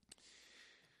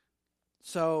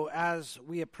So as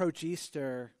we approach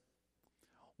Easter,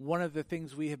 one of the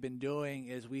things we have been doing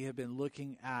is we have been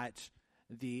looking at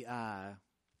the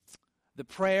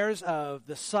prayers of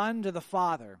the Son to the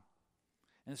Father.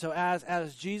 And so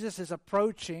as Jesus is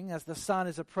approaching, as the Son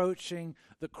is approaching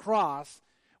the cross,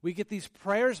 we get these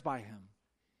prayers by him.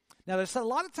 Now, there's a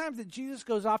lot of times that Jesus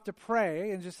goes off to pray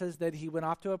and just says that he went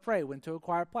off to went to a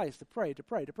quiet place to pray.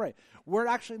 We're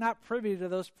actually not privy to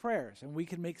those prayers, and we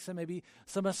can make maybe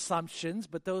some assumptions,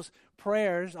 but those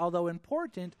prayers, although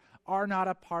important, are not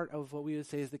a part of what we would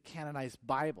say is the canonized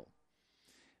Bible.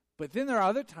 But then there are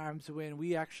other times when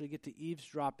we actually get to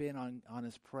eavesdrop in on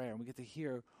his prayer, and we get to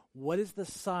hear, what is the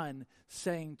Son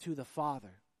saying to the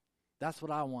Father? That's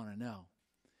what I want to know.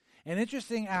 And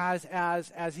interesting, as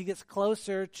he gets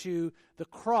closer to the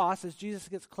cross, as Jesus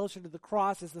gets closer to the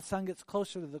cross, as the Son gets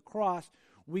closer to the cross,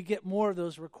 we get more of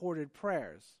those recorded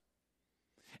prayers.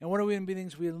 And one of the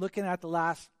things we've been looking at the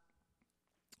last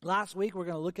week, we're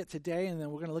going to look at today, and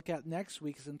then we're going to look at next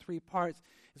week, is in 3 parts,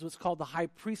 is what's called the high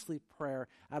priestly prayer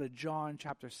out of John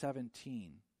chapter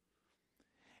 17.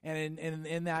 And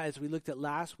in that, as we looked at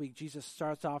last week, Jesus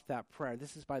starts off that prayer.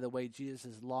 This is, by the way,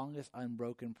 Jesus' longest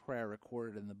unbroken prayer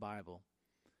recorded in the Bible.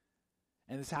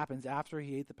 And this happens after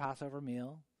he ate the Passover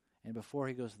meal and before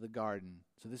he goes to the garden.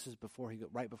 So this is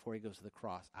right before he goes to the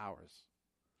cross, hours.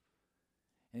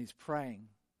 And he's praying.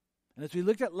 And as we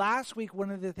looked at last week, one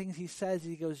of the things he says,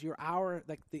 he goes, the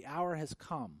hour has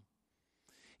come.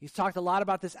 He's talked a lot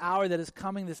about this hour that is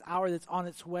coming, this hour that's on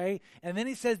its way. And then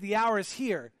he says the hour is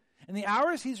here. And the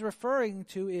hours he's referring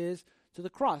to is to the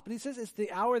cross. But he says it's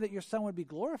the hour that your Son would be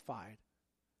glorified.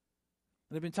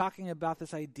 And they've been talking about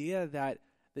this idea that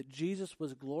Jesus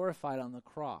was glorified on the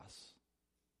cross.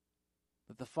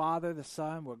 That the Father, the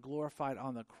Son were glorified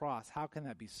on the cross. How can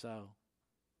that be so?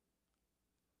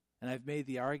 And I've made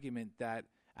the argument that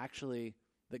actually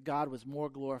that God was more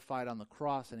glorified on the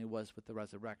cross than he was with the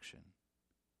resurrection.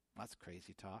 That's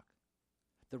crazy talk.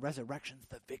 The resurrection's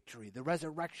the victory. The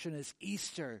resurrection is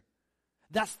Easter.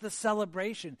 That's the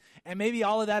celebration. And maybe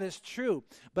all of that is true.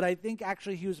 But I think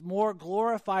actually he was more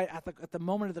glorified at the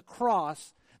moment of the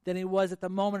cross than he was at the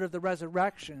moment of the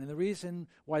resurrection. And the reason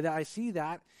why I see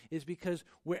that is because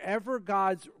wherever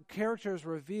God's character is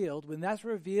revealed, when that's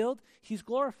revealed, he's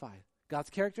glorified. God's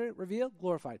character revealed,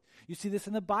 glorified. You see this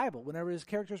in the Bible. Whenever his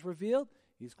character is revealed,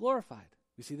 he's glorified.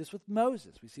 We see this with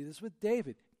Moses. We see this with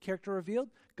David. Character revealed,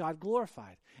 God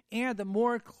glorified. And the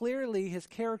more clearly his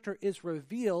character is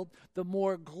revealed, the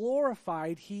more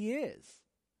glorified he is.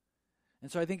 And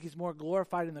so I think he's more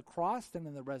glorified in the cross than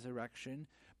in the resurrection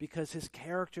because his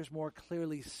character is more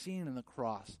clearly seen in the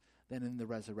cross than in the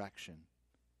resurrection.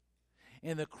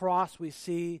 In the cross we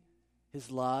see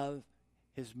his love,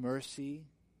 his mercy,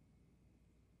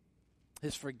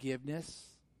 his forgiveness,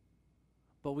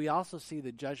 but we also see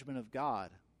the judgment of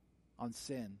God on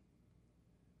sin.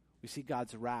 We see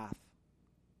God's wrath.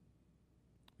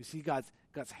 We see God's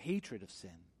hatred of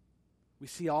sin. We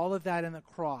see all of that in the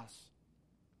cross.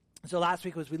 So last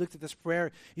week, as we looked at this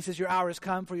prayer, he says, your hour has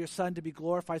come for your Son to be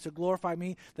glorified, so glorify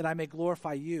me that I may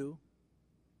glorify you.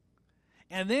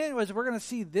 And then, as we're going to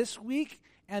see this week,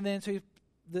 and then so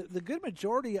the good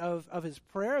majority of his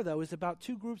prayer, though, is about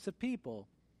 2 groups of people.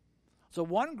 So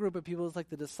one group of people is like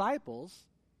the disciples,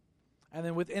 and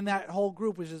then within that whole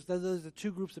group, which is those are the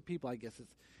 2 groups of people, I guess.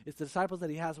 It's the disciples that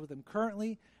he has with him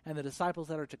currently and the disciples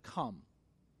that are to come.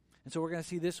 And so we're going to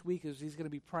see this week as he's going to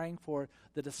be praying for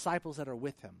the disciples that are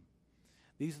with him.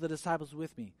 These are the disciples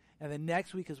with me. And then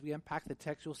next week as we unpack the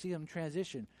text, you'll see him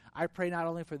transition. I pray not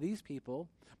only for these people,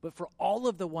 but for all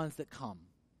of the ones that come,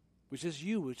 which is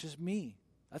you, which is me.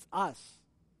 That's us.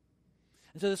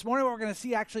 And so this morning what we're going to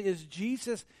see actually is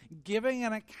Jesus giving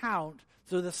an account.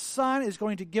 So the Son is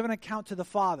going to give an account to the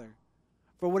Father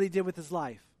for what he did with his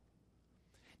life.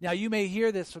 Now you may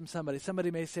hear this from somebody. Somebody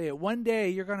may say, one day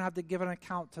you're going to have to give an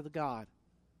account to the God.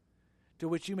 To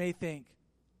which you may think,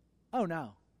 oh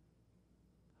no.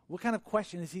 What kind of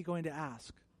question is he going to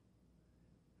ask?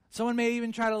 Someone may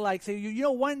even try to say, you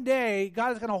know, one day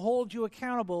God is going to hold you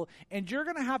accountable and you're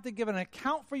going to have to give an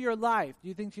account for your life. Do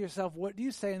you think to yourself, what do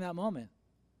you say in that moment?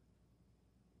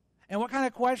 And what kind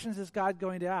of questions is God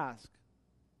going to ask?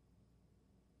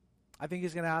 I think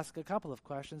he's going to ask a couple of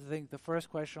questions. I think the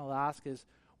first question he'll ask is,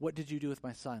 what did you do with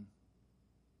my son?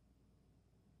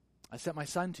 I sent my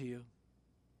son to you.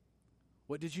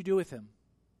 What did you do with him?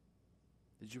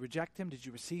 Did you reject him? Did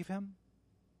you receive him?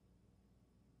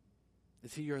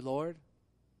 Is he your Lord?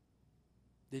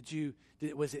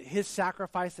 Was it his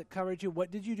sacrifice that covered you?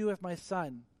 What did you do with my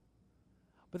son?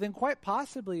 But then quite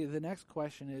possibly the next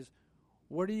question is,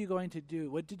 what are you going to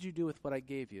do? What did you do with what I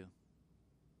gave you?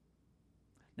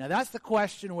 Now, that's the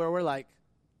question where we're like,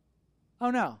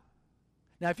 oh, no.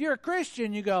 Now, if you're a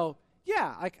Christian, you go,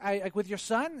 yeah, like with your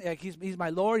son, like he's my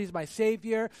Lord, he's my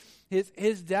Savior.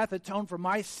 His death atoned for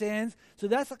my sins. So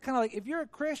that's kind of like, if you're a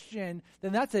Christian,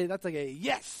 then that's like a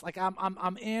yes. Like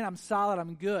I'm in, I'm solid,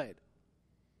 I'm good.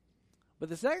 But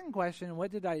the second question, what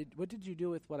did you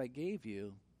do with what I gave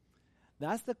you?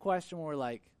 That's the question where we're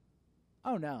like,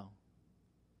 oh no.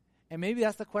 And maybe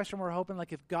that's the question we're hoping,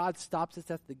 like if God stops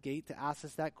us at the gate to ask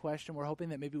us that question, we're hoping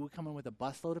that maybe we come in with a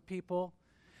busload of people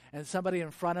and somebody in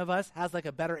front of us has like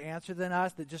a better answer than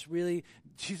us that just really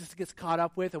Jesus gets caught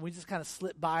up with, and we just kind of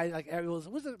slip by like everyone's,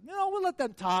 we'll let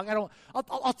them talk.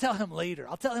 I'll tell him later.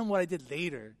 I'll tell him what I did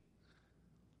later.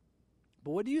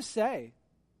 But what do you say?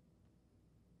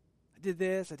 I did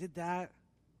this, I did that.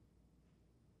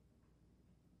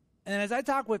 And as I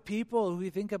talk with people who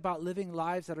think about living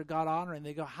lives that are God-honoring,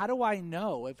 they go, how do I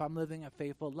know if I'm living a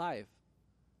faithful life?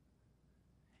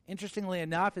 Interestingly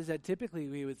enough is that typically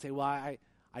we would say, well,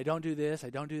 I don't do this,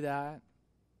 I don't do that,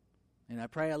 and I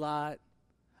pray a lot,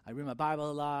 I read my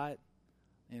Bible a lot,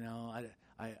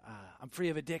 I'm free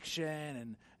of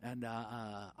addiction, and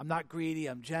I'm not greedy,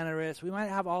 I'm generous. We might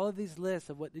have all of these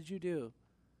lists of what did you do.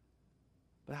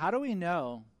 But how do we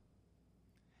know?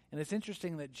 And it's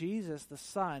interesting that Jesus, the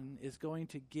Son, is going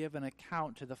to give an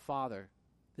account to the Father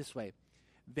this way.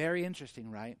 Very interesting,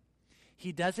 right?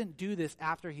 He doesn't do this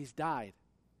after he's died.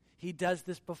 He does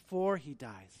this before he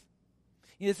dies.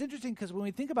 It's interesting because when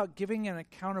we think about giving an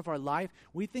account of our life,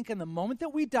 we think in the moment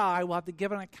that we die, we'll have to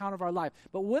give an account of our life.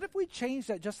 But what if we change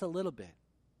that just a little bit?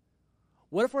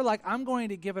 What if we're like, I'm going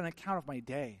to give an account of my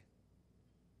day.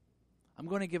 I'm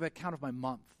going to give an account of my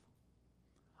month.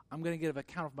 I'm going to give an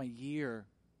account of my year.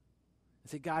 And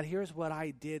say, God, here's what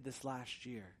I did this last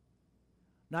year.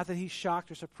 Not that he's shocked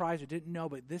or surprised or didn't know,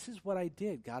 but this is what I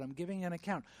did, God. I'm giving an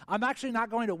account. I'm actually not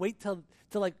going to wait till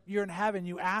like you're in heaven,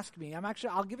 you ask me.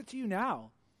 I'll give it to you now.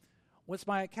 What's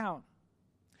my account?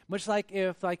 Much like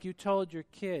if like you told your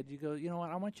kid, you go, you know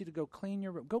what, I want you to go clean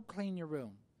your room. Go clean your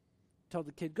room. Told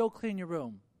the kid, go clean your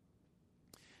room.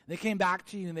 They came back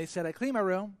to you and they said, I cleaned my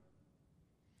room.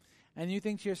 And you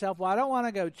think to yourself, well, I don't want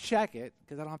to go check it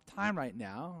because I don't have time right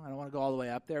now. I don't want to go all the way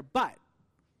up there, but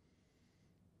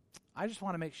I just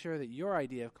want to make sure that your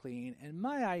idea of clean and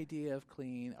my idea of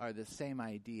clean are the same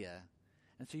idea.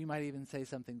 And so you might even say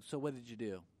something, so what did you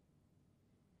do?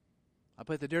 I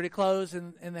put the dirty clothes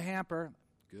in the hamper.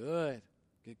 Good.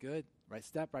 Right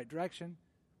step, right direction.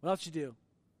 What else did you do?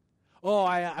 Oh,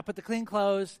 I put the clean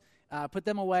clothes, put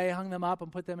them away, hung them up,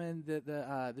 and put them in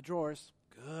the drawers.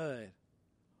 Good.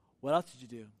 What else did you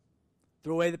do?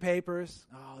 Threw away the papers.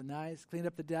 Oh, nice. Cleaned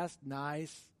up the desk.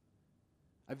 Nice.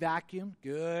 I vacuumed.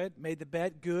 Good. Made the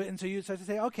bed. Good. And so you start to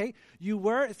say, okay,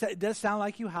 it does sound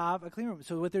like you have a clean room.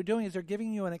 So what they're doing is they're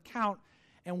giving you an account,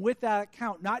 and with that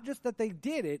account, not just that they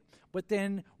did it, but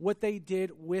then what they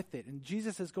did with it. And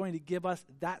Jesus is going to give us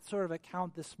that sort of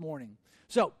account this morning.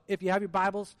 So if you have your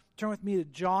Bibles, turn with me to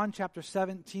John chapter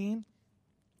 17.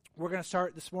 We're going to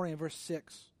start this morning in verse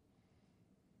 6.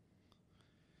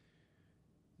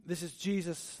 This is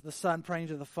Jesus, the Son, praying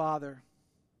to the Father.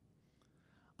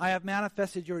 I have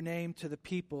manifested your name to the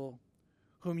people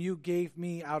whom you gave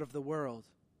me out of the world.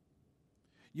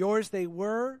 Yours they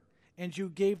were, and you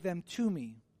gave them to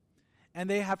me, and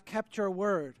they have kept your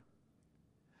word.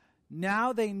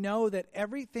 Now they know that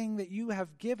everything that you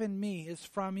have given me is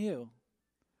from you.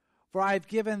 For I have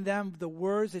given them the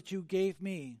words that you gave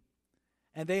me,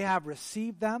 and they have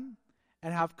received them,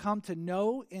 and have come to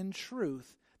know in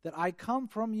truth that I come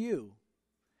from you,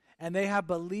 and they have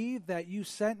believed that you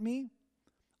sent me.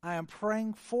 I am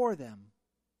praying for them.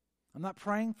 I'm not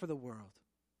praying for the world,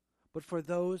 but for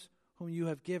those whom you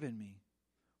have given me,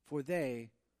 for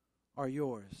they are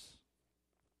yours.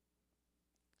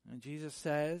 And Jesus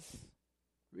says,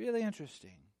 really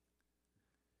interesting,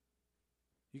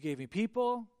 you gave me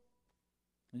people,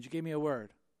 and you gave me a word.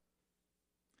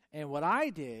 And what I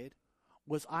did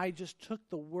was I just took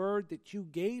the word that you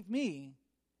gave me,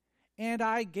 and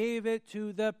I gave it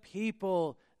to the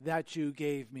people that you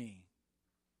gave me.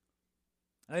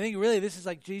 And I think really this is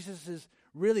like Jesus'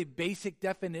 really basic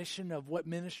definition of what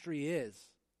ministry is.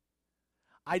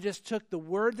 I just took the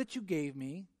word that you gave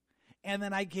me, and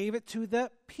then I gave it to the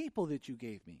people that you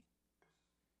gave me.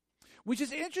 Which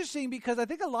is interesting because I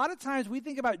think a lot of times we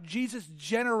think about Jesus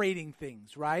generating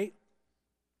things, right?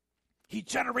 He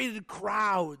generated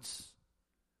crowds.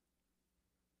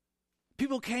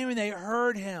 People came and they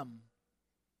heard him.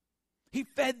 He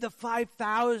fed the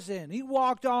 5,000. He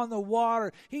walked on the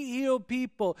water. He healed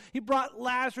people. He brought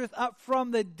Lazarus up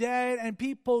from the dead, and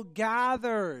people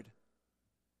gathered.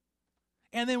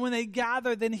 And then when they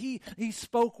gathered, then he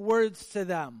spoke words to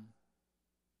them.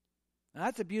 Now,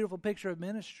 that's a beautiful picture of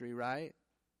ministry, right?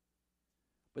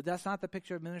 But that's not the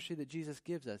picture of ministry that Jesus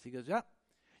gives us. He goes, yep,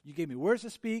 you gave me words to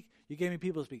speak. You gave me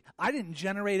people to speak. I didn't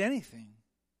generate anything.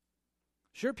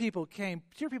 Sure, people came.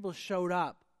 Sure, people showed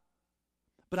up.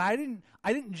 But I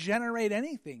didn't generate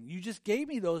anything. You just gave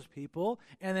me those people,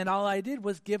 and then all I did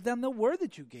was give them the word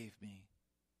that you gave me.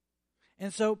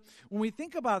 And so when we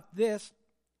think about this,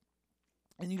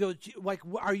 and you go, like,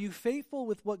 are you faithful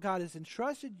with what God has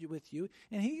entrusted with you?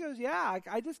 And he goes, yeah,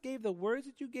 I just gave the words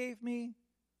that you gave me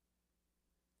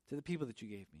to the people that you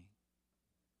gave me.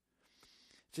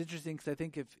 It's interesting because I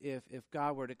think if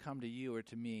God were to come to you or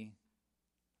to me,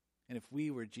 and if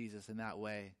we were Jesus in that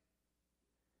way,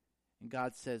 and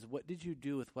God says, what did you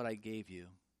do with what I gave you?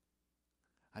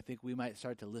 I think we might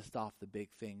start to list off the big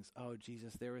things. Oh,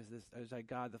 Jesus, there was this, as like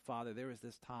God the Father, there was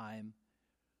this time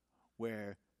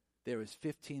where there was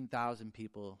 15,000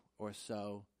 people or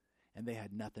so, and they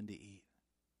had nothing to eat.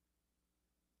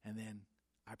 And then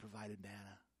I provided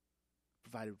manna,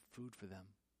 provided food for them.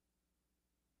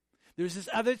 There was this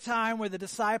other time where the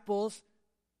disciples,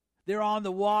 they're on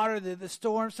the water, the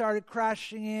storm started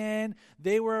crashing in,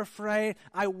 they were afraid.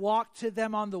 I walked to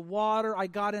them on the water, I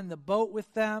got in the boat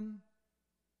with them.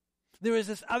 There was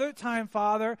this other time,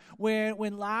 Father,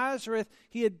 when Lazarus,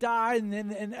 he had died,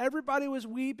 and everybody was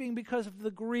weeping because of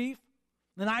the grief.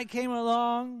 Then I came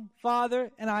along, Father,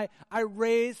 and I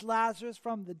raised Lazarus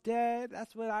from the dead.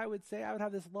 That's what I would say. I would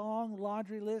have this long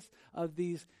laundry list of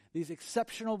these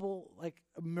exceptional, like,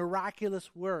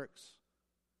 miraculous works.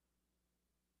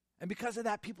 And because of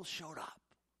that, people showed up.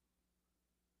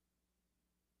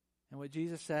 And what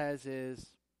Jesus says is,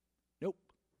 nope.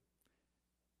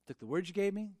 Took the words you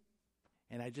gave me,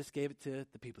 and I just gave it to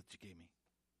the people that you gave me.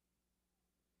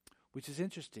 Which is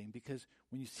interesting, because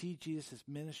when you see Jesus'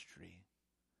 ministry,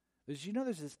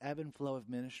 there's this ebb and flow of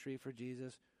ministry for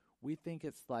Jesus. We think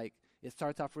it's like, it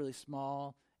starts off really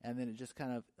small, and then it just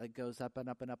kind of like goes up and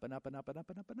up and up and up and up and up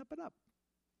and up and up and up.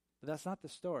 But that's not the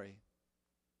story.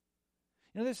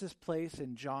 There's this place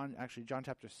in John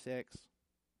chapter 6,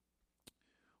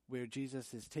 where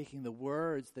Jesus is taking the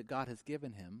words that God has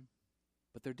given him,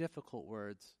 but they're difficult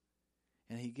words,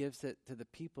 and he gives it to the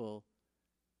people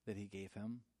that he gave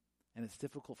him, and it's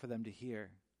difficult for them to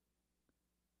hear.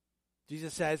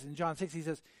 Jesus says in John 6,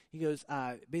 he goes,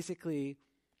 basically,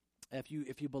 if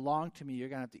you belong to me, you're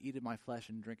going to have to eat of my flesh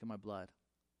and drink of my blood.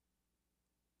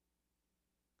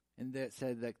 And that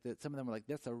said that some of them were like,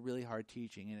 that's a really hard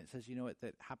teaching. And it says, you know what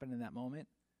that happened in that moment?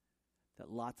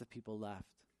 That lots of people left.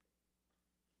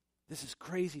 This is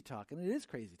crazy talk. And it is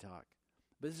crazy talk.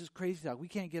 But this is crazy talk. We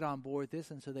can't get on board with this.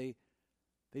 And so they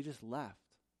just left.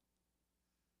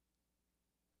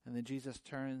 And then Jesus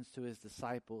turns to his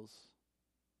disciples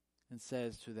and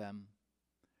says to them,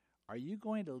 are you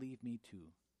going to leave me too?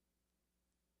 You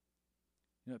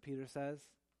know what Peter says?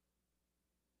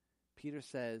 Peter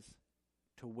says,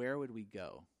 to where would we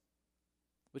go?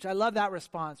 Which I love that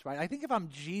response, right? I think if I'm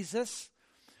Jesus,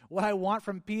 what I want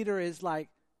from Peter is like,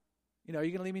 are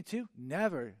you going to leave me too?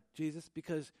 Never, Jesus,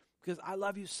 because I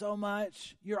love you so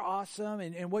much. You're awesome,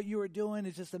 and what you are doing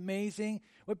is just amazing.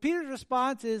 What Peter's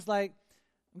response is like,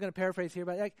 I'm going to paraphrase here,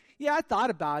 but like, yeah, I thought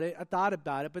about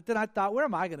it, but then I thought, where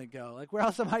am I going to go? Like, where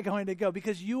else am I going to go?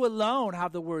 Because you alone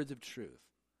have the words of truth.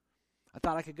 I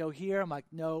thought I could go here. I'm like,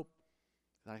 nope.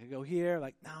 I could go here.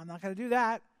 Like, no, I'm not going to do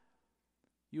that.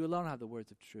 You alone have the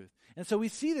words of truth. And so we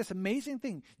see this amazing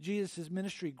thing. Jesus'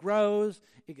 ministry grows.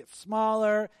 It gets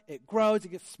smaller. It grows.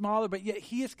 It gets smaller. But yet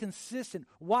he is consistent.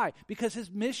 Why? Because his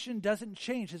mission doesn't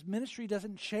change. His ministry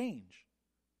doesn't change.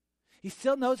 He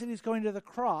still knows that he's going to the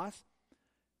cross.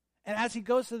 And as he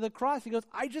goes to the cross, he goes,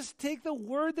 I just take the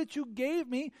word that you gave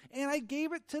me, and I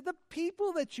gave it to the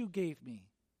people that you gave me.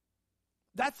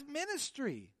 That's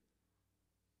ministry.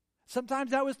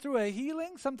 Sometimes that was through a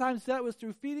healing. Sometimes that was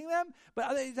through feeding them.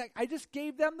 But he's like, I just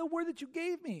gave them the word that you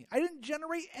gave me. I didn't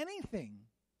generate anything.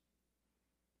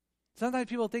 Sometimes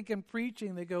people think in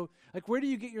preaching, they go, like, where do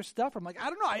you get your stuff from? Like, I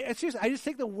don't know. I just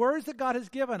take the words that God has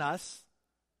given us,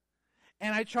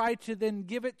 and I try to then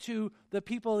give it to the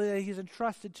people that he's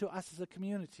entrusted to us as a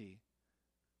community.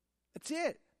 That's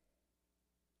it.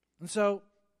 And so,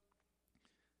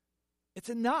 it's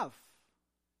enough.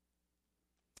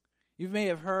 You may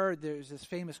have heard there's this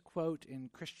famous quote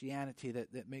in Christianity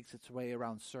that makes its way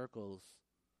around circles.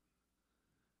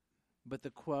 But the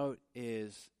quote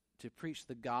is to preach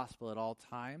the gospel at all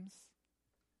times,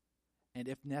 and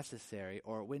if necessary,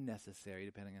 or when necessary,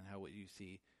 depending on what you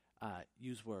see,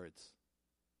 use words.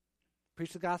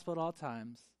 Preach the gospel at all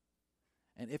times,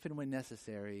 and if and when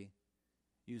necessary,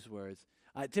 use words.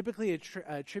 typically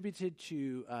attributed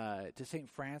to Saint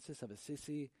Francis of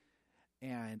Assisi,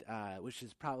 and which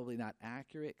is probably not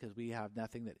accurate because we have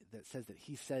nothing that says that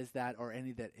he says that or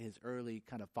any that his early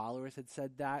kind of followers had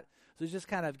said that. So it just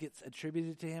kind of gets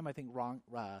attributed to him, I think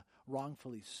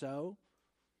wrongfully so.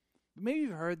 But maybe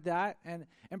you've heard that, and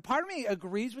part of me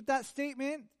agrees with that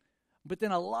statement, but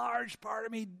then a large part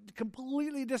of me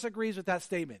completely disagrees with that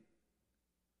statement.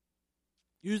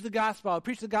 Use the gospel,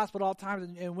 preach the gospel at all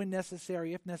times, and when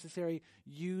necessary, if necessary,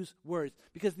 use words.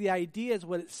 Because the idea is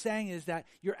what it's saying is that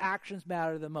your actions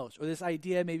matter the most. Or this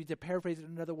idea, maybe to paraphrase it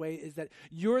another way, is that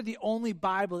you're the only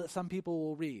Bible that some people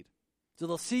will read. So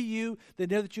they'll see you, they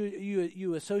know that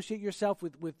you associate yourself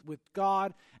with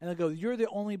God, and they'll go, you're the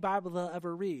only Bible they'll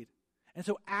ever read. And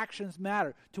so actions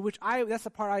matter, to which that's the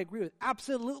part I agree with.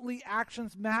 Absolutely,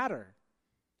 actions matter.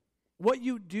 What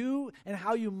you do and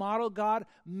how you model God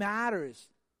matters.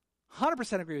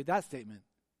 100% agree with that statement.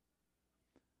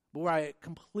 But where I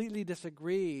completely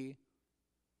disagree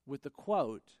with the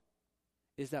quote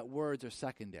is that words are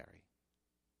secondary.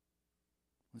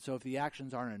 And so if the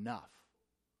actions aren't enough,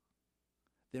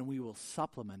 then we will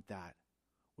supplement that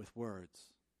with words.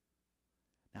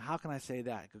 Now, how can I say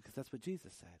that? Because that's what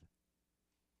Jesus said.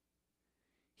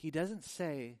 He doesn't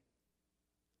say,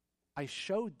 I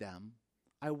showed them,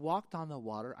 I walked on the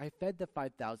water, I fed the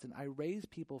 5,000, I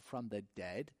raised people from the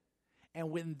dead,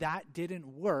 and when that didn't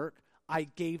work, I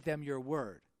gave them your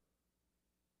word.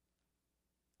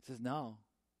 He says, no.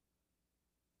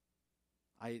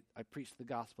 I preached the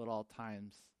gospel at all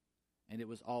times, and it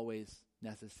was always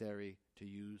necessary to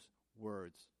use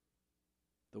words.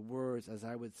 The words, as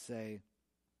I would say,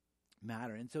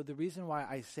 matter. And so the reason why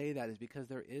I say that is because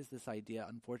there is this idea,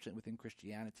 unfortunately, within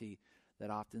Christianity that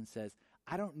often says,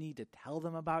 I don't need to tell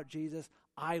them about Jesus.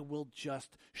 I will just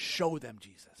show them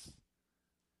Jesus.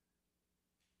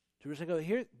 So we're just going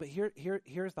to go,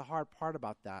 here's the hard part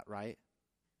about that, right?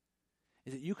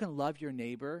 Is that you can love your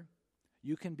neighbor,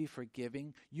 you can be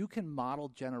forgiving, you can model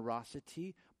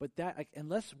generosity, but that,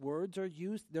 unless words are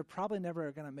used, they're probably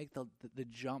never going to make the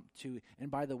jump to, and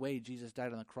by the way, Jesus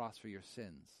died on the cross for your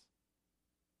sins.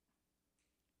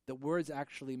 The words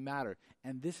actually matter.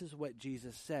 And this is what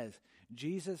Jesus says.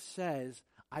 Jesus says,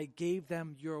 I gave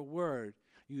them your word.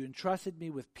 You entrusted me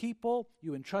with people.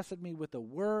 You entrusted me with the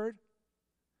word.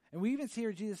 And we even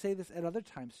see Jesus say this at other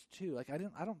times too. Like I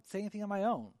don't say anything on my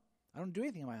own. I don't do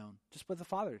anything on my own. Just what the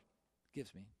Father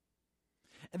gives me.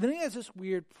 And then he has this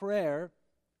weird prayer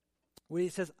where he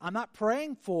says, I'm not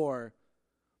praying for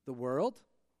the world.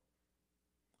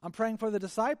 I'm praying for the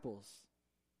disciples.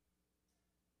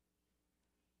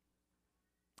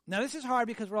 Now, this is hard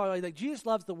because we're all like, Jesus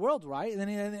loves the world, right? And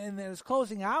then in his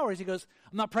closing hours, he goes,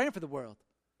 I'm not praying for the world.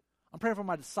 I'm praying for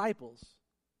my disciples.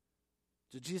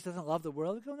 So Jesus doesn't love the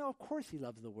world? We go, no, of course he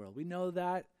loves the world. We know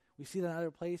that. We see that in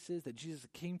other places, that Jesus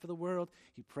came for the world.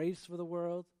 He prays for the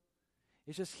world.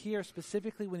 It's just here,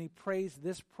 specifically when he prays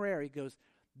this prayer, he goes,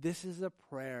 this is a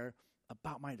prayer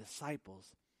about my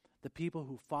disciples, the people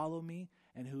who follow me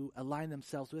and who align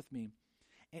themselves with me.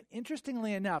 And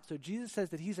interestingly enough, so Jesus says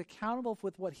that he's accountable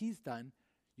with what he's done.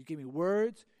 You gave me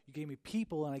words, you gave me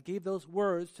people, and I gave those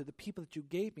words to the people that you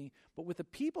gave me. But with the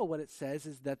people, what it says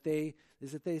is that they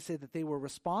say that they were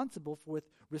responsible for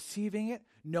receiving it,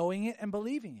 knowing it, and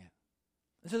believing it.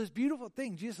 And so this beautiful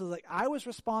thing, Jesus is like, I was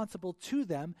responsible to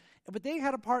them, but they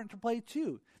had a part to play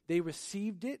too. They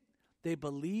received it, they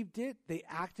believed it, they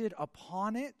acted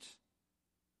upon it.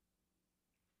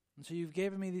 And so you've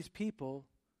given me these people,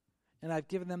 and I've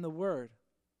given them the word.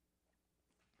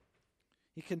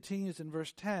 He continues in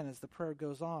verse 10 as the prayer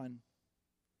goes on.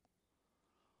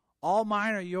 All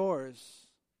mine are yours,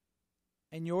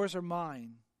 and yours are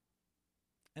mine,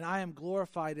 and I am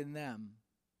glorified in them.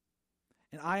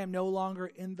 And I am no longer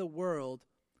in the world,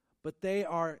 but they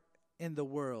are in the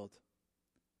world.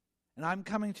 And I'm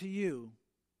coming to you,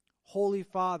 Holy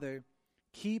Father,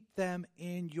 keep them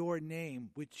in your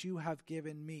name, which you have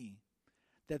given me,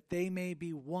 that they may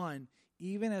be one,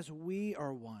 even as we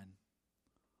are one.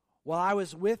 While I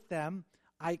was with them,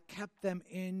 I kept them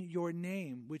in your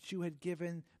name, which you had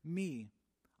given me.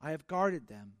 I have guarded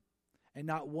them, and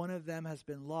not one of them has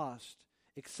been lost,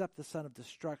 except the son of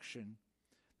destruction,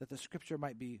 that the scripture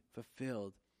might be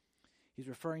fulfilled. He's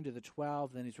referring to the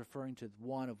 12, then he's referring to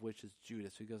one of which is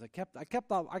Judas. So he goes, I kept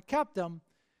them,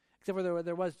 except for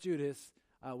there was Judas.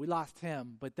 We lost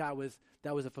him, but that was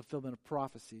a fulfillment of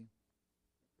prophecy.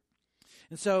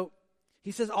 And so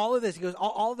he says all of this. He goes,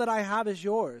 all that I have is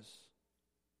yours.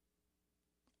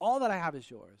 All that I have is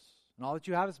yours, and all that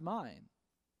you have is mine.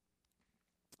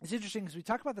 It's interesting because we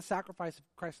talk about the sacrifice of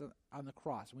Christ on the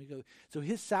cross, and we go, so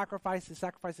his sacrifice, the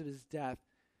sacrifice of his death,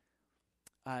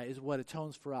 is what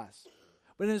atones for us.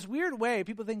 But in this weird way,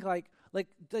 people think like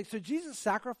so Jesus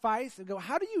sacrificed and go,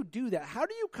 how do you do that? How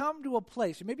do you come to a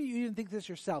place, or maybe you even think this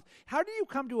yourself, how do you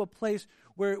come to a place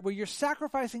where you're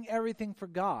sacrificing everything for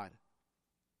God?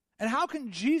 And how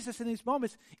can Jesus in these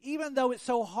moments, even though it's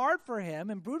so hard for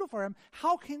him and brutal for him,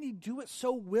 how can he do it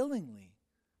so willingly?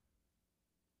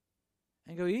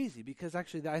 And go easy, because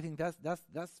actually I think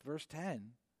that's verse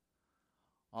 10.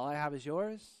 All I have is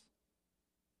yours,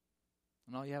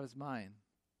 and all you have is mine.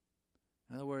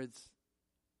 In other words,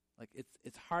 like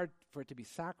it's hard for it to be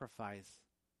sacrificed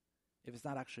if it's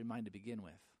not actually mine to begin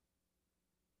with.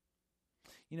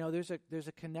 You know, there's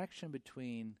a connection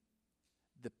between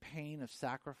the pain of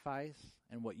sacrifice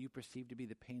and what you perceive to be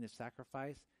the pain of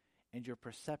sacrifice and your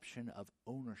perception of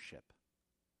ownership.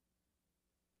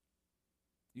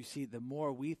 You see, the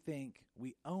more we think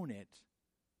we own it,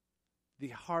 the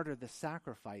harder the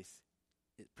sacrifice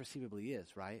it perceivably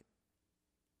is, right?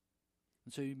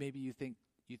 And so maybe you think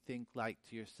like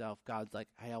to yourself, God's like,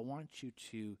 hey, I want you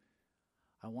to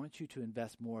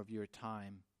invest more of your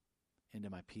time into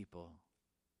my people.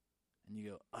 And you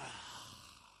go,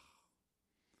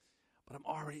 but I'm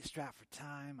already strapped for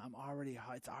time. I'm already,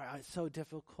 it's so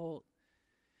difficult.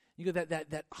 You go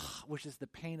that which is the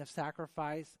pain of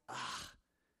sacrifice.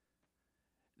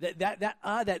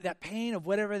 That pain of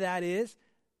whatever that is.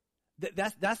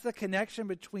 That's the connection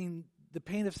between the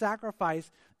pain of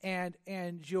sacrifice and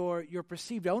your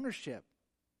perceived ownership.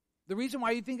 The reason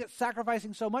why you think it's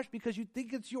sacrificing so much, because you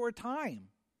think it's your time.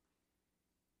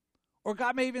 Or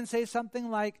God may even say something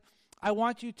like, I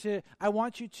want you to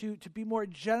be more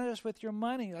generous with your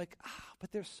money. Like,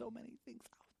 but there's so many things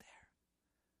out there.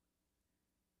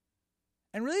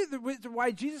 And really the reason why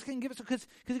Jesus can give it, because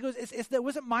he goes, it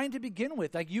wasn't mine to begin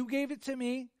with. Like, you gave it to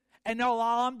me. And now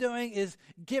all I'm doing is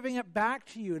giving it back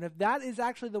to you. And if that is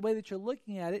actually the way that you're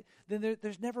looking at it, then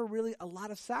there's never really a lot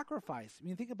of sacrifice. I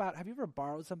mean, think about, have you ever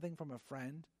borrowed something from a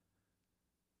friend?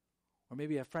 Or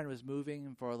maybe a friend was moving,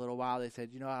 and for a little while they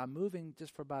said, I'm moving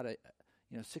just for about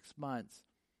 6 months.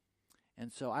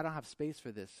 And so I don't have space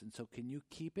for this. And so can you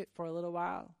keep it for a little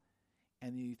while?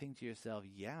 And you think to yourself,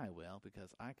 yeah, I will, because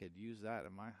I could use that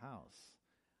in my house.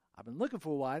 I've been looking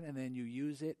for one, and then you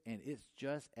use it, and it's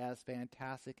just as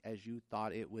fantastic as you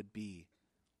thought it would be.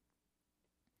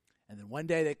 And then one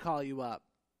day they call you up.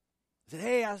 They said,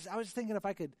 hey, I was thinking if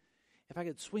I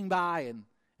could swing by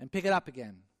and pick it up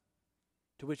again.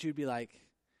 To which you'd be like,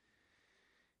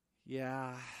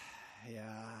 yeah,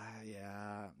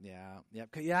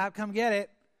 come get it.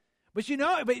 But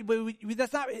but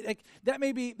that's not like that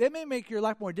may make your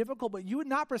life more difficult, but you would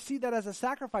not perceive that as a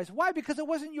sacrifice. Why? Because it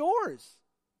wasn't yours.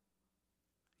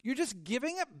 You're just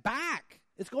giving it back.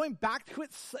 It's going back to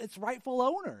its rightful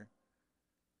owner.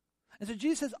 And so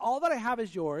Jesus says, all that I have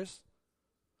is yours.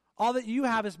 All that you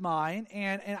have is mine,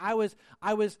 and I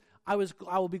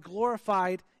will be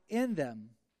glorified in them.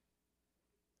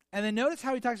 And then notice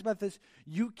how he talks about this.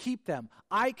 You keep them.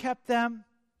 I kept them.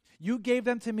 You gave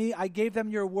them to me. I gave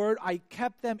them your word. I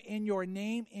kept them in your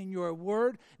name, in your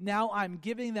word. Now I'm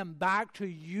giving them back to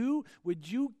you. Would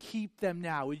you keep them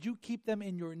now? Would you keep them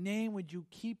in your name? Would you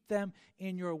keep them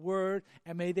in your word?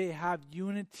 And may they have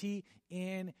unity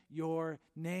in your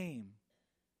name.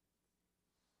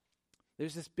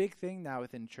 There's this big thing now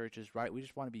within churches, right? We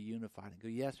just want to be unified. And go,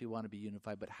 yes, we want to be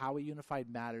unified, but how we unified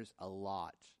matters a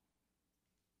lot.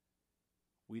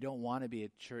 We don't want to be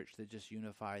a church that just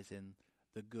unifies in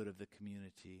the good of the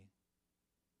community.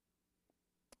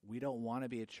 We don't want to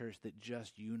be a church that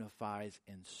just unifies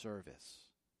in service.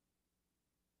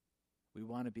 We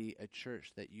want to be a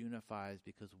church that unifies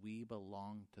because we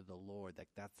belong to the Lord.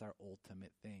 That's our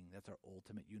ultimate thing. That's our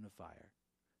ultimate unifier.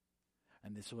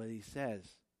 And this is what he says.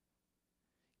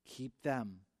 Keep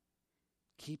them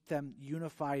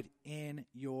unified in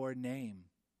your name.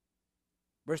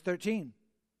 Verse 13.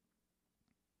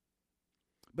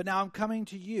 But now I'm coming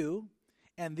to you,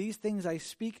 and these things I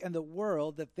speak in the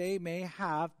world, that they may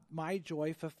have my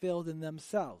joy fulfilled in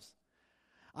themselves.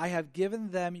 I have given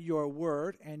them your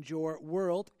word, and your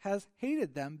world has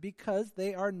hated them, because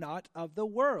they are not of the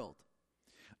world,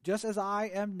 just as I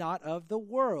am not of the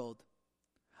world.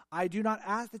 I do not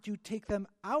ask that you take them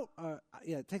out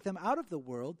of the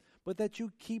world, but that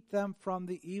you keep them from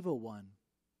the evil one.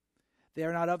 They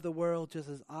are not of the world, just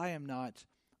as I am not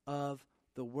of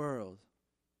the world.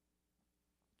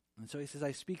 And so he says,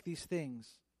 I speak these things.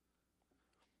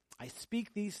 I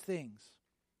speak these things.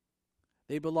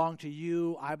 They belong to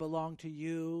you. I belong to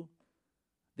you.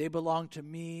 They belong to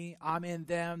me. I'm in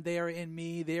them. They are in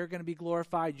me. They are going to be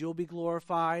glorified. You'll be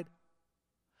glorified.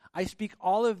 I speak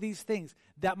all of these things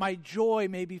that my joy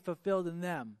may be fulfilled in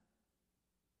them.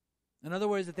 In other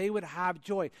words, that they would have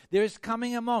joy. There's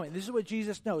coming a moment. This is what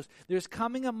Jesus knows. There's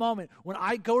coming a moment when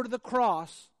I go to the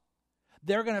cross,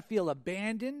 they're going to feel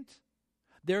abandoned.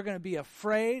 They're going to be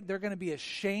afraid. They're going to be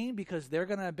ashamed because they're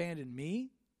going to abandon me.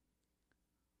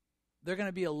 They're going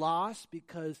to be lost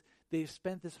because they've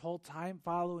spent this whole time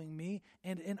following me.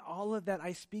 And in all of that,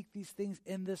 I speak these things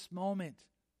in this moment.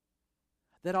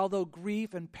 That although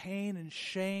grief and pain and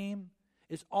shame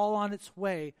is all on its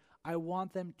way, I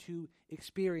want them to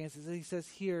experience, as he says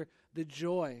here, the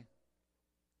joy.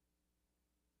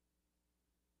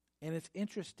 And it's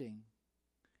interesting,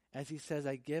 as he says,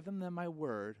 I give them my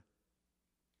word,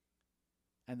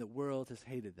 and the world has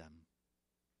hated them.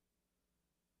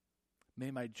 May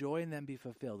my joy in them be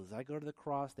fulfilled. As I go to the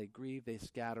cross, they grieve, they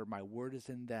scatter. My word is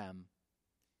in them.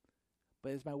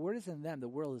 But as my word is in them, the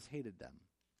world has hated them.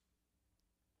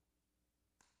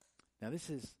 Now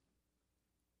this is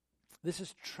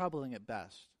troubling at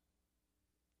best.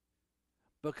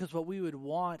 Because what we would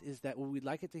want is that what we'd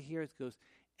like it to hear is goes,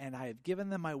 and I have given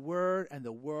them my word, and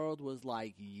the world was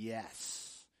like,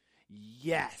 yes.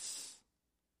 Yes.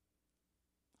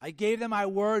 I gave them my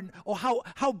word. And, oh,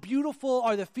 how beautiful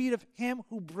are the feet of him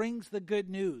who brings the good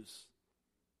news.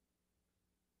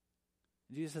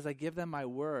 And Jesus says, I give them my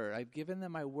word. I've given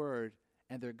them my word,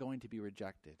 and they're going to be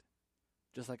rejected.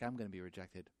 Just like I'm going to be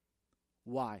rejected.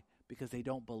 Why? Because they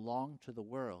don't belong to the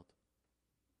world.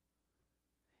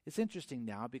 It's interesting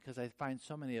now because I find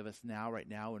so many of us now, right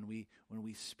now, when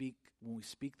we speak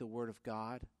the word of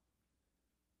God,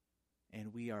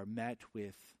 and we are met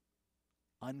with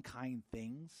unkind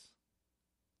things,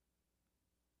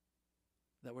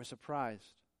 that we're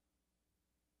surprised.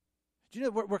 Do you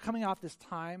know we're coming off this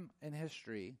time in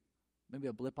history, maybe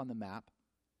a blip on the map,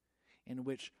 in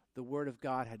which the word of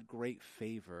God had great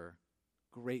favor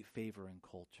in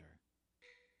culture.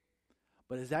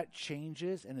 But as that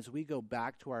changes, and as we go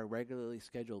back to our regularly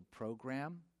scheduled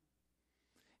program,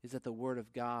 is that the word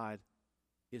of God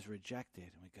is rejected,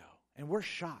 and we go. And we're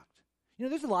shocked. You know,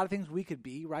 there's a lot of things we could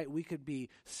be, right? We could be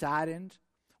saddened.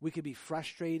 We could be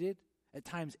frustrated, at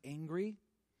times angry.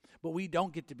 But we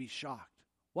don't get to be shocked.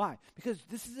 Why? Because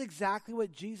this is exactly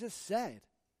what Jesus said.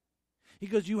 He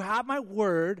goes, you have my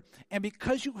word, and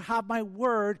because you have my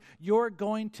word, you're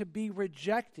going to be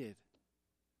rejected.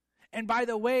 And by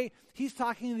the way, he's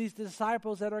talking to these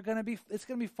disciples that it's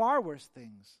going to be far worse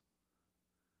things.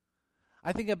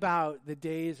 I think about the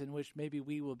days in which maybe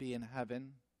we will be in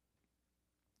heaven,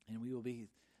 and we will be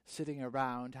sitting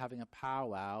around having a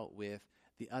powwow with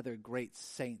the other great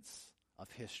saints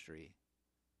of history.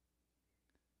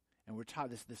 And we're taught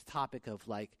this topic of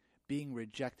like being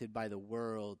rejected by the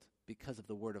world because of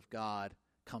the word of God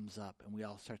comes up, and we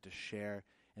all start to share,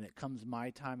 and it comes my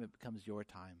time, it becomes your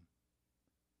time.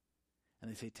 And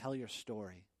they say, tell your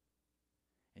story.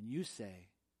 And you say,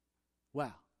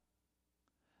 well,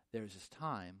 there was this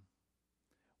time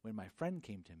when my friend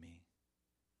came to me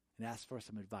and asked for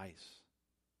some advice.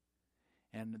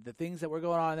 And the things that were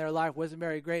going on in their life wasn't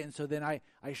very great, and so then I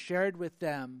shared with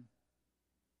them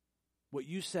what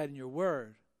you said in your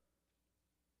word.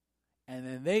 And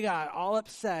then they got all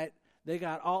upset. They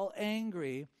got all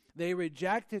angry. They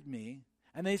rejected me.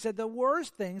 And they said the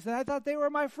worst things, and I thought they were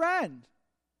my friend.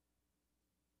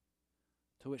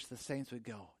 To which the saints would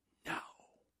go, no.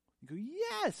 You go,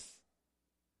 yes.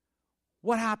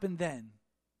 What happened then?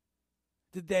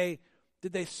 Did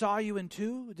they saw you in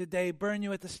two? Did they burn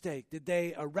you at the stake? Did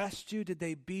they arrest you? Did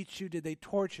they beat you? Did they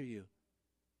torture you?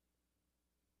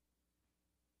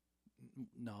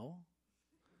 No.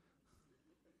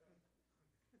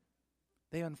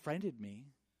 They unfriended me.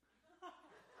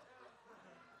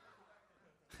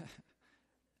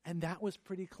 And that was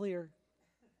pretty clear.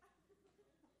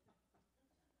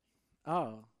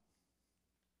 Oh.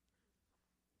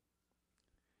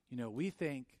 You know, we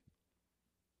think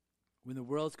when the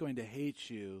world's going to hate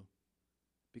you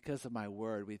because of my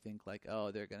word, we think like,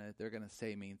 oh, they're gonna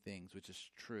say mean things, which is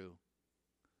true.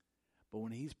 But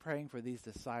when he's praying for these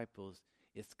disciples,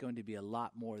 it's going to be a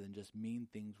lot more than just mean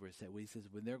things where he says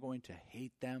when they're going to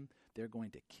hate them, they're going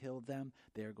to kill them,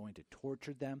 they're going to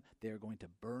torture them, they're going to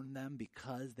burn them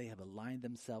because they have aligned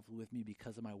themselves with me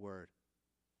because of my word.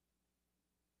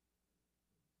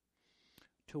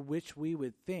 To which we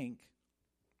would think,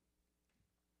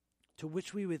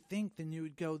 then you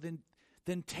would go,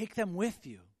 then take them with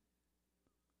you.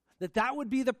 That would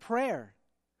be the prayer.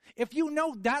 If you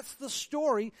know that's the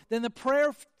story, then the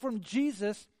prayer from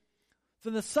Jesus,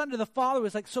 from the Son to the Father,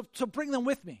 is like, so bring them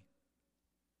with me.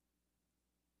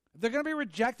 If they're going to be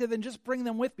rejected, then just bring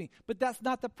them with me. But that's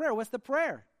not the prayer. What's the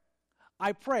prayer?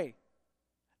 I pray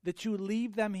that you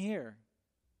leave them here.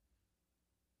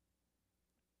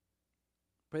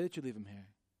 Pray that you leave him here.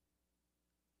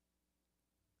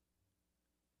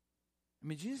 I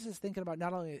mean, Jesus is thinking about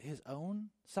not only his own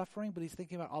suffering, but he's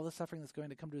thinking about all the suffering that's going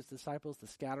to come to his disciples, the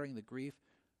scattering, the grief,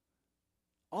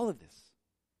 all of this.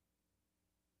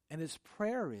 And his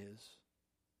prayer is,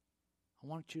 I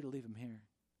want you to leave him here.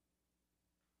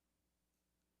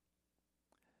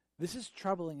 This is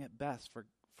troubling at best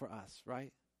for us,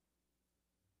 right?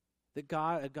 That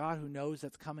a God who knows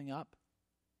that's coming up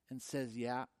and says,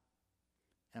 yeah,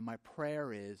 and my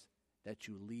prayer is that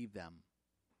you leave them.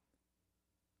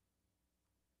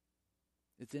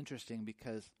 It's interesting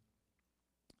because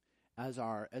as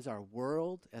our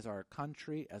world, as our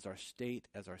country, as our state,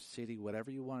 as our city,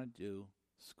 whatever you want to do,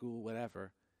 school,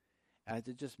 whatever, as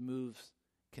it just moves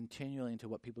continually into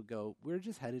what people go, we're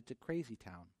just headed to crazy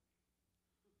town.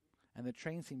 And the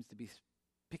train seems to be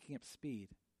picking up speed.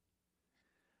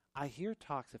 I hear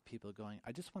talks of people going,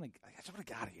 I just want to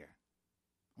get out of here.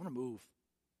 I want to move.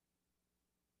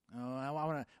 Oh, I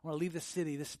want to leave this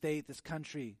city, this state, this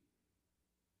country,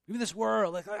 even this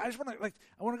world. I just want to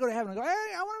I want to go to heaven. I go, hey,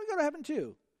 I want to go to heaven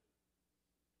too.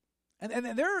 And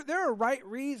there are right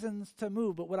reasons to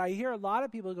move, but what I hear a lot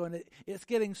of people going, it's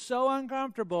getting so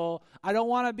uncomfortable, I don't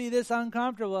want to be this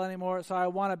uncomfortable anymore, so I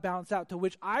want to bounce out. To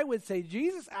which I would say,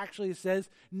 Jesus actually says,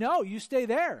 no, you stay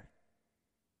there.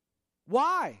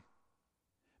 Why?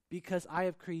 Because I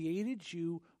have created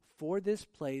you for this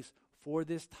place, for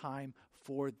this time,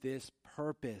 for this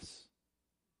purpose.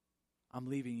 I'm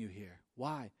leaving you here.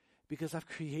 Why? Because I've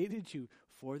created you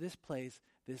for this place,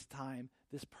 this time,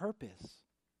 this purpose.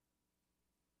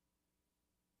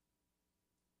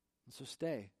 So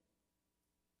stay.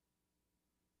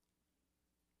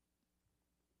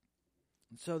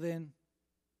 And so then,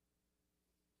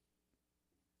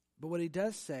 but what he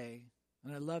does say,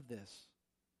 and I love this,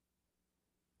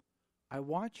 I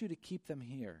want you to keep them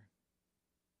here,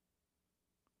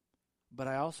 but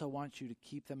I also want you to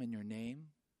keep them in your name.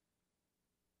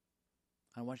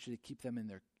 I want you to keep them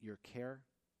in your care,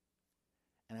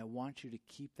 and I want you to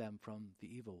keep them from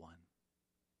the evil one.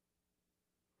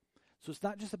 So it's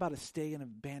not just about a stay and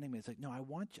abandonment. It's like, no, I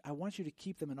want you to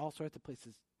keep them in all sorts of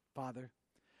places, Father.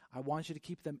 I want you to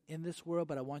keep them in this world,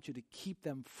 but I want you to keep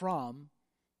them from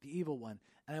the evil one.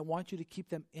 And I want you to keep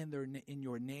them in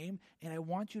your name, and I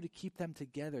want you to keep them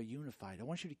together, unified. I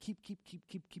want you to keep.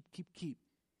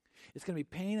 It's going to be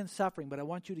pain and suffering, but I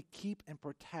want you to keep and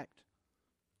protect.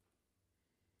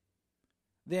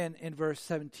 Then in verse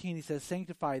 17, he says,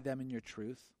 sanctify them in your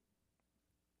truth.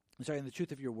 In the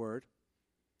truth of your word.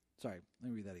 Sorry, let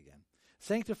me read that again.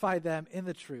 Sanctify them in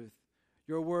the truth.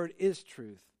 Your word is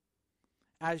truth.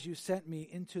 As you sent me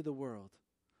into the world,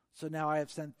 so now I have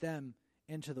sent them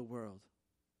into the world.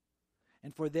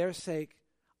 And for their sake,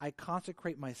 I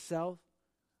consecrate myself,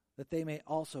 that they may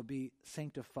also be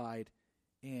sanctified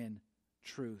in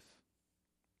truth.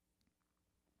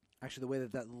 Actually, the way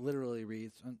that literally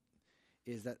reads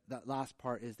is that last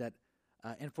part is that,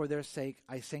 and for their sake,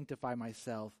 I sanctify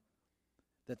myself,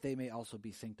 that they may also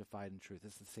be sanctified in truth.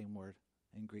 It's the same word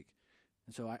in Greek.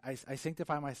 And so I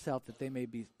sanctify myself that they may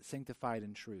be sanctified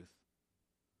in truth.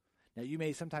 Now, you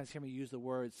may sometimes hear me use the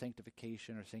word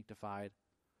sanctification or sanctified.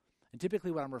 And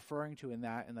typically what I'm referring to in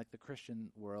that, in like the Christian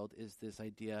world, is this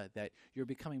idea that you're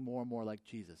becoming more and more like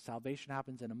Jesus. Salvation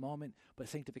happens in a moment, but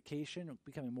sanctification,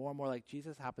 becoming more and more like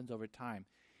Jesus, happens over time.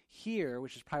 Here,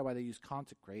 which is probably why they use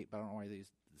consecrate, but I don't know why they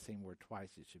use the same word twice.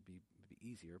 It should be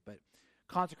easier. But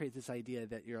consecrate this idea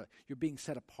that you're being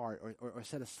set apart or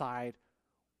set aside.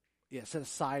 Yeah, set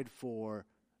aside for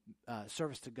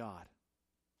service to God.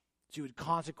 So you would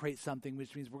consecrate something,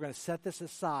 which means we're going to set this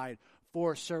aside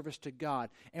for service to God.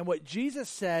 And what Jesus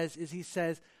says is, he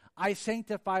says, I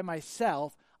sanctify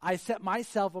myself. I set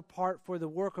myself apart for the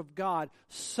work of God,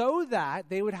 so that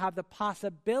they would have the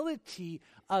possibility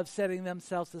of setting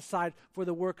themselves aside for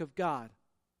the work of God.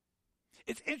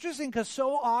 It's interesting because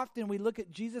so often we look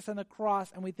at Jesus on the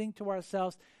cross and we think to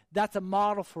ourselves, that's a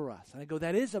model for us. And I go,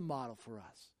 that is a model for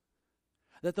us.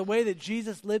 That the way that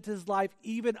Jesus lived his life,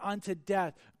 even unto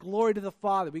death, glory to the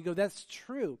Father. We go, that's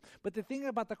true. But the thing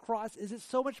about the cross is it's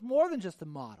so much more than just a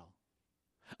model.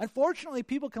 Unfortunately,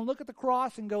 people can look at the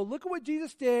cross and go, look at what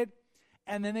Jesus did,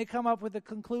 and then they come up with the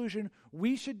conclusion,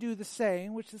 we should do the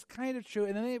same, which is kind of true.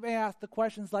 And then they may ask the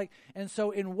questions like, and so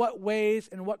in what ways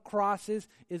and what crosses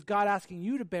is God asking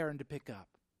you to bear and to pick up?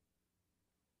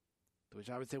 Which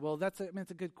I would say, well,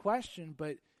 it's a good question,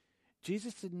 but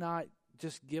Jesus did not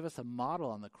just give us a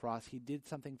model on the cross. He did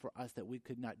something for us that we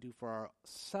could not do for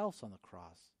ourselves on the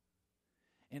cross.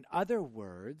 In other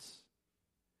words,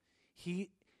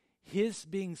 his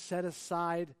being set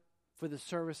aside for the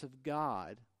service of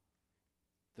God,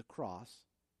 the cross,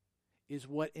 is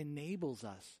what enables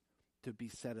us to be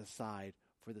set aside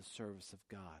for the service of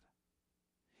God.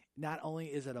 Not only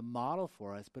is it a model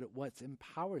for us, but what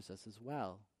empowers us as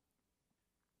well.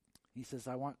 He says,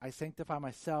 I sanctify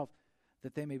myself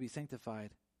that they may be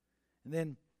sanctified. And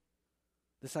then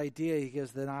this idea, he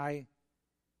gives, that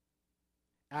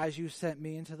as you sent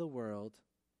me into the world,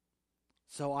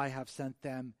 so I have sent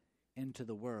them into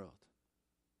the world.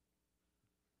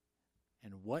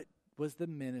 And what was the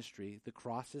ministry? The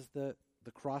cross is the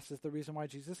reason why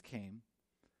Jesus came.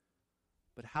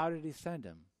 But how did he send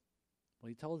him? Well,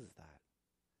 he told us that.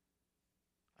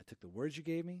 I took the words you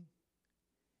gave me,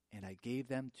 and I gave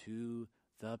them to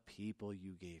the people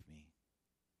you gave me.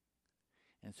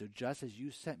 And so just as you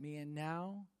sent me in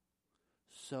now,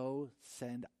 so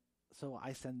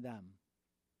I send them.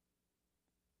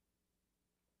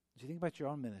 As you think about your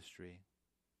own ministry,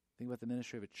 think about the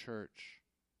ministry of a church,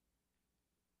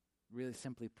 really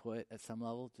simply put, at some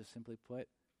level, just simply put,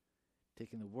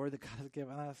 taking the word that God has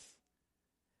given us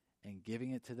and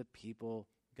giving it to the people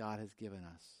God has given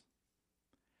us.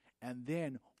 And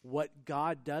then what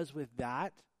God does with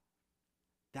that,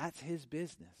 that's his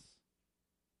business.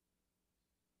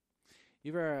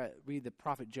 You ever read the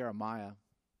prophet Jeremiah?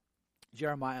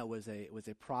 Jeremiah was a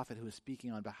prophet who was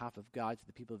speaking on behalf of God to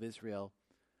the people of Israel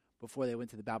before they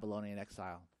went to the Babylonian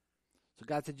exile. So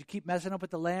God said, you keep messing up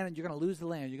with the land and you're going to lose the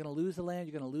land. You're going to lose the land.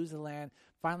 You're going to lose the land.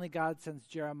 Finally, God sends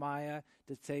Jeremiah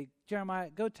to say,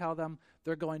 Jeremiah, go tell them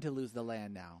they're going to lose the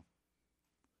land now.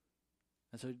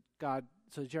 And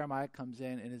so Jeremiah comes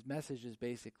in, and his message is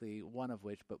basically one of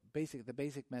which, but the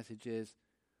basic message is,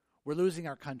 we're losing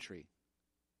our country.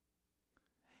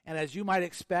 And as you might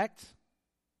expect,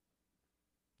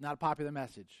 not a popular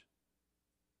message.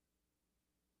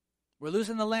 We're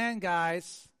losing the land,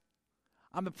 guys.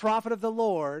 I'm the prophet of the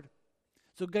Lord.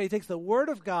 So he takes the word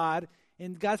of God,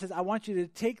 and God says, I want you to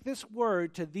take this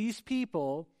word to these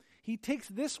people. He takes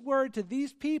this word to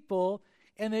these people,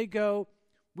 and they go,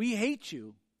 we hate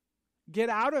you. Get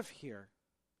out of here.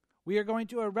 We are going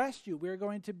to arrest you. We are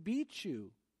going to beat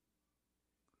you.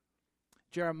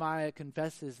 Jeremiah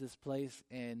confesses this place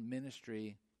in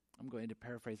ministry. I'm going to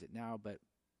paraphrase it now, but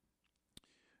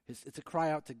it's a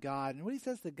cry out to God. And what he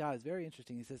says to God is very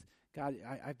interesting. He says, God,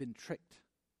 I've been tricked,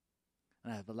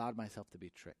 and I have allowed myself to be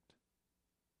tricked.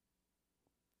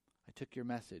 I took your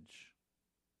message,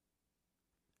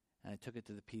 and I took it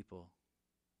to the people,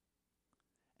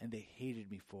 and they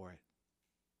hated me for it.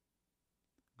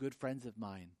 Good friends of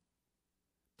mine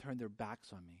turned their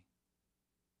backs on me,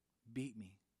 beat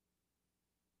me.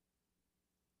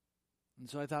 And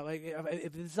so I thought, like,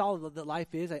 if this is all that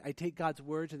life is, I take God's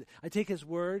word, I take his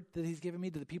word that he's given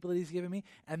me to the people that he's given me,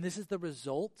 and this is the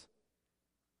result.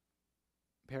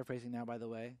 Paraphrasing now, by the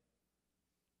way.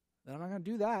 Then I'm not going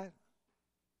to do that.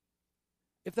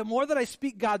 If the more that I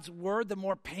speak God's word, the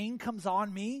more pain comes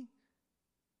on me,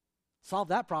 solve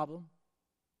that problem.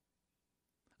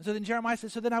 And so then Jeremiah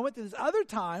says, so then I went to this other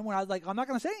time when I was like, I'm not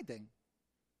going to say anything.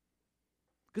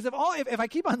 Because if I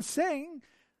keep on saying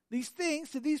these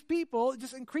things to these people, it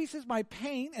just increases my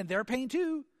pain and their pain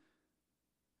too.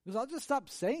 Because I'll just stop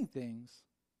saying things.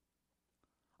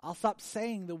 I'll stop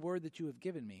saying the word that you have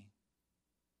given me.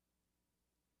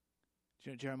 Do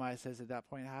you know what Jeremiah says at that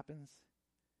point happens?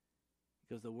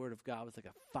 He goes, the word of God was like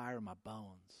a fire in my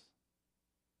bones.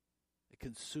 It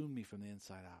consumed me from the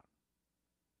inside out.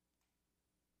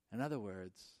 In other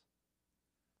words,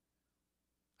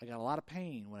 I got a lot of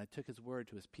pain when I took his word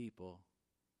to his people.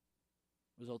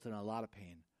 It resulted in a lot of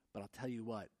pain. But I'll tell you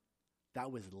what,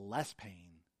 that was less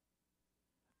pain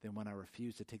than when I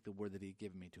refused to take the word that he had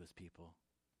given me to his people.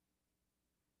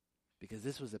 Because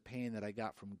this was a pain that I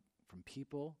got from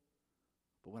people,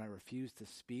 but when I refused to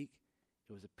speak,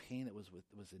 it was a pain that was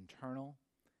internal,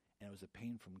 and it was a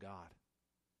pain from God.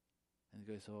 And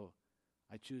he goes, so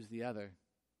I choose the other.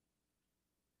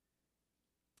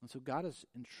 And so God has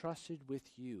entrusted with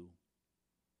you,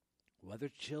 whether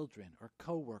children or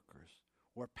coworkers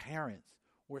or parents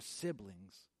or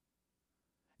siblings,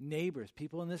 neighbors,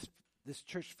 people in this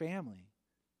church family,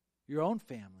 your own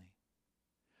family.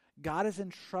 God has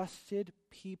entrusted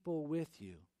people with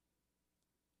you.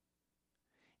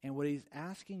 And what he's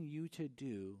asking you to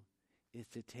do is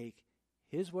to take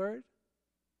his word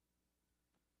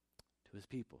to his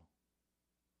people.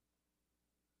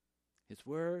 His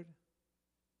word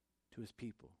to his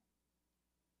people.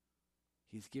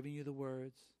 He's given you the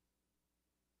words.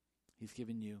 He's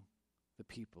given you the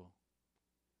people.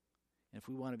 And if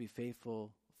we want to be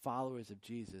faithful followers of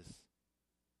Jesus,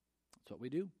 that's what we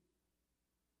do.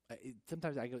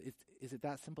 Sometimes I go, is it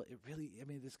that simple? It really,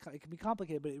 it can be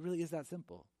complicated, but it really is that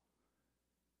simple.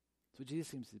 That's what Jesus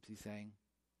seems to be saying.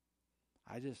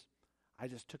 I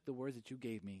just took the words that you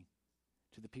gave me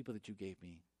to the people that you gave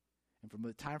me. And from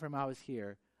the time from I was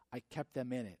here, I kept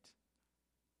them in it.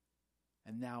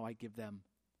 And now I give them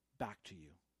back to you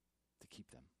to keep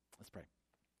them. Let's pray.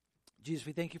 Jesus,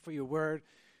 we thank you for your word.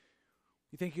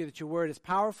 We thank you that your word is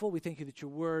powerful. We thank you that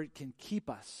your word can keep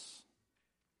us.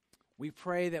 We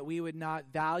pray that we would not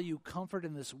value comfort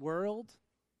in this world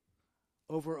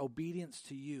over obedience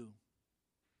to you.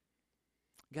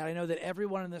 God, I know that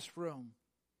everyone in this room,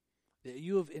 that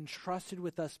you have entrusted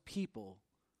with us people.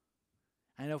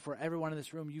 I know for everyone in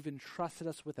this room, you've entrusted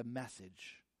us with a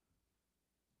message.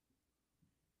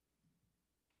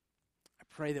 I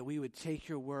pray that we would take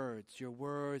your words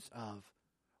of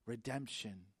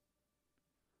redemption,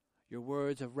 your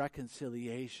words of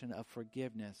reconciliation, of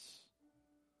forgiveness,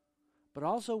 but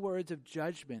also words of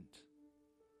judgment,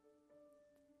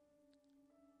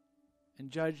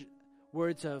 and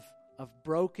words of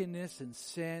brokenness and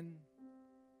sin,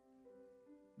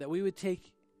 that we would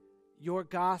take your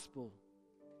gospel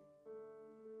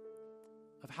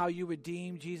of how you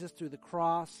redeemed Jesus through the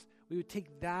cross, we would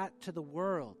take that to the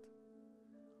world,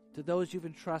 to those you've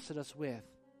entrusted us with.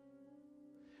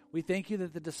 We thank you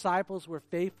that the disciples were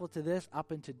faithful to this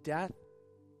up into death.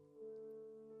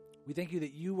 We thank you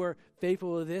that you were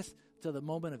faithful to this to the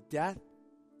moment of death.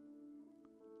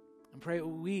 And pray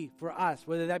for us,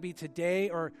 whether that be today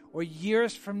or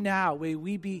years from now, may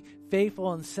we be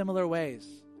faithful in similar ways.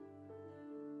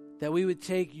 That we would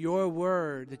take your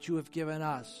word that you have given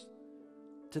us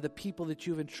to the people that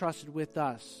you've entrusted with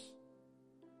us.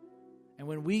 And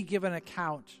when we give an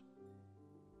account,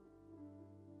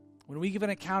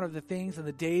 of the things and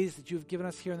the days that you've given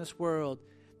us here in this world,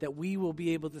 that we will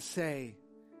be able to say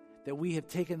that we have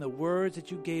taken the words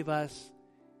that you gave us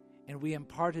and we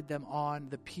imparted them on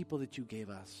the people that you gave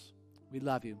us. We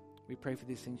love you. We pray for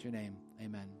these things in your name.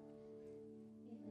 Amen.